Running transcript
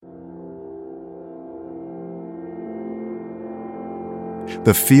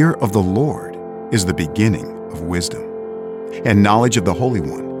The fear of the Lord is the beginning of wisdom, and knowledge of the Holy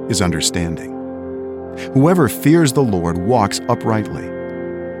One is understanding. Whoever fears the Lord walks uprightly,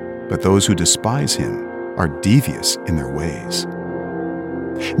 but those who despise him are devious in their ways.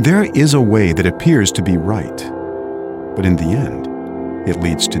 There is a way that appears to be right, but in the end, it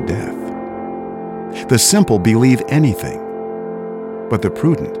leads to death. The simple believe anything, but the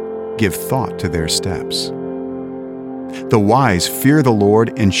prudent give thought to their steps. The wise fear the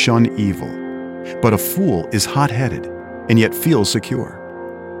Lord and shun evil, but a fool is hot-headed and yet feels secure.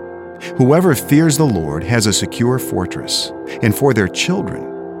 Whoever fears the Lord has a secure fortress, and for their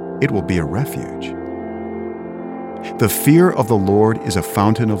children it will be a refuge. The fear of the Lord is a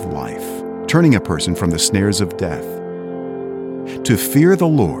fountain of life, turning a person from the snares of death. To fear the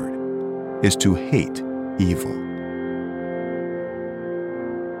Lord is to hate evil.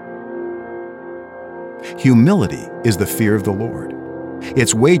 Humility is the fear of the Lord.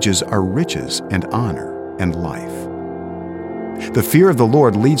 Its wages are riches and honor and life. The fear of the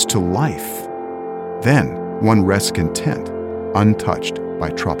Lord leads to life. Then one rests content, untouched by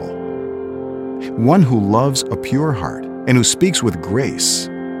trouble. One who loves a pure heart and who speaks with grace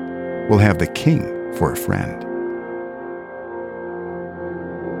will have the king for a friend.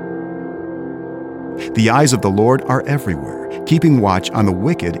 The eyes of the Lord are everywhere, keeping watch on the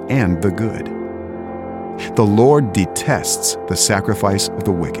wicked and the good. The Lord detests the sacrifice of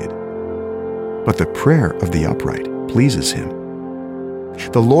the wicked, but the prayer of the upright pleases him.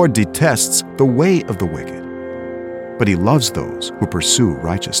 The Lord detests the way of the wicked, but he loves those who pursue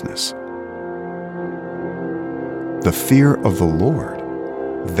righteousness. The fear of the Lord,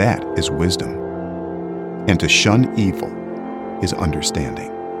 that is wisdom, and to shun evil is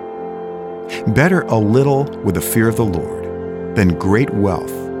understanding. Better a little with the fear of the Lord than great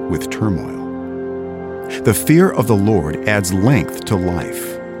wealth with turmoil. The fear of the Lord adds length to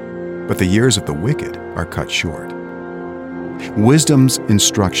life, but the years of the wicked are cut short. Wisdom's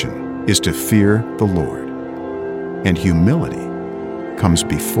instruction is to fear the Lord, and humility comes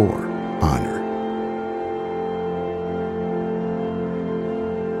before honor.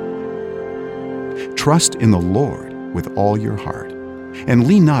 Trust in the Lord with all your heart, and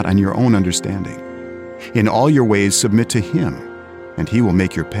lean not on your own understanding. In all your ways submit to him, and he will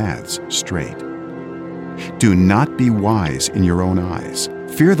make your paths straight. Do not be wise in your own eyes.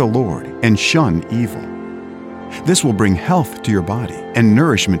 Fear the Lord and shun evil. This will bring health to your body and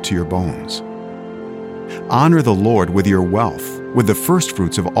nourishment to your bones. Honor the Lord with your wealth, with the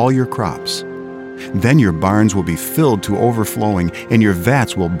firstfruits of all your crops. Then your barns will be filled to overflowing, and your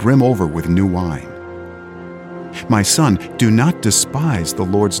vats will brim over with new wine. My son, do not despise the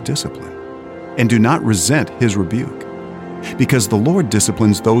Lord's discipline, and do not resent his rebuke, because the Lord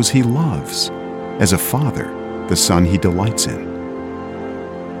disciplines those he loves, as a father the son he delights in.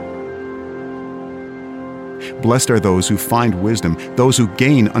 Blessed are those who find wisdom, those who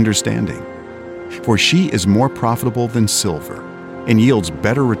gain understanding. For she is more profitable than silver, and yields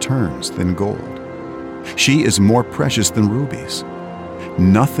better returns than gold. She is more precious than rubies.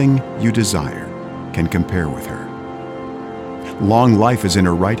 Nothing you desire can compare with her. Long life is in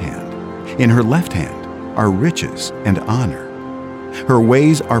her right hand. In her left hand are riches and honor. Her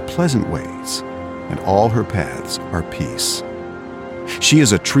ways are pleasant ways, and all her paths are peace. She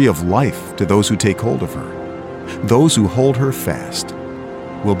is a tree of life to those who take hold of her. Those who hold her fast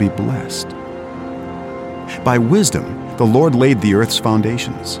will be blessed. By wisdom, the Lord laid the earth's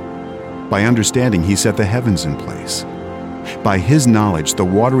foundations. By understanding, he set the heavens in place. By his knowledge, the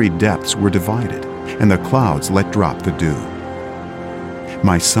watery depths were divided, and the clouds let drop the dew.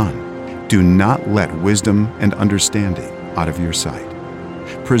 My son, do not let wisdom and understanding out of your sight.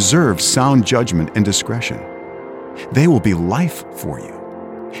 Preserve sound judgment and discretion. They will be life for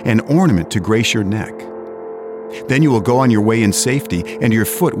you, an ornament to grace your neck. Then you will go on your way in safety, and your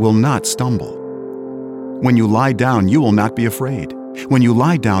foot will not stumble. When you lie down, you will not be afraid. When you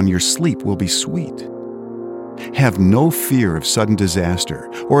lie down, your sleep will be sweet. Have no fear of sudden disaster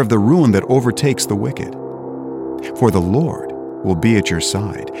or of the ruin that overtakes the wicked. For the Lord will be at your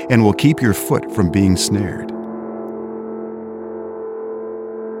side and will keep your foot from being snared.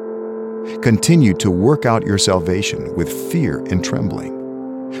 Continue to work out your salvation with fear and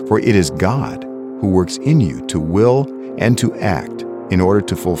trembling, for it is God who works in you to will and to act in order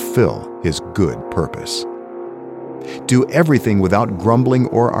to fulfill his good purpose. Do everything without grumbling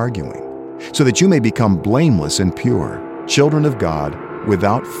or arguing, so that you may become blameless and pure, children of God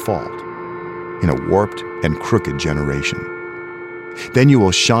without fault, in a warped and crooked generation. Then you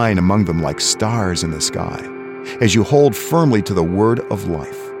will shine among them like stars in the sky, as you hold firmly to the word of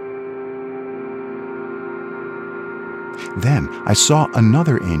life. Then I saw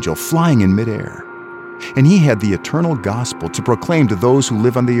another angel flying in midair, and he had the eternal gospel to proclaim to those who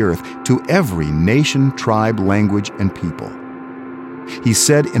live on the earth, to every nation, tribe, language, and people. He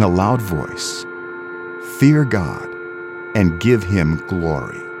said in a loud voice, "Fear God and give him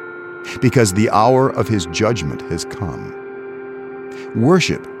glory, because the hour of his judgment has come.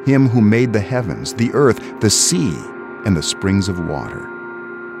 Worship him who made the heavens, the earth, the sea, and the springs of water."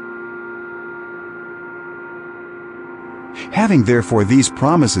 Having therefore these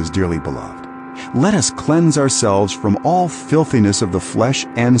promises, dearly beloved, let us cleanse ourselves from all filthiness of the flesh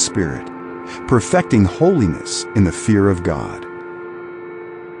and spirit, perfecting holiness in the fear of God.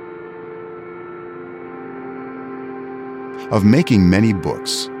 Of making many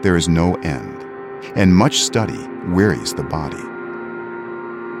books there is no end, and much study wearies the body.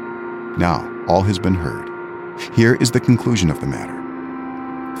 Now all has been heard. Here is the conclusion of the matter.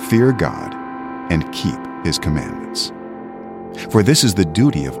 Fear God and keep his commandments. For this is the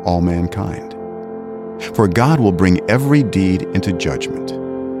duty of all mankind. For God will bring every deed into judgment,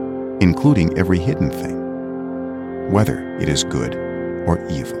 including every hidden thing, whether it is good or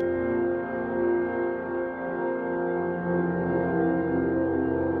evil.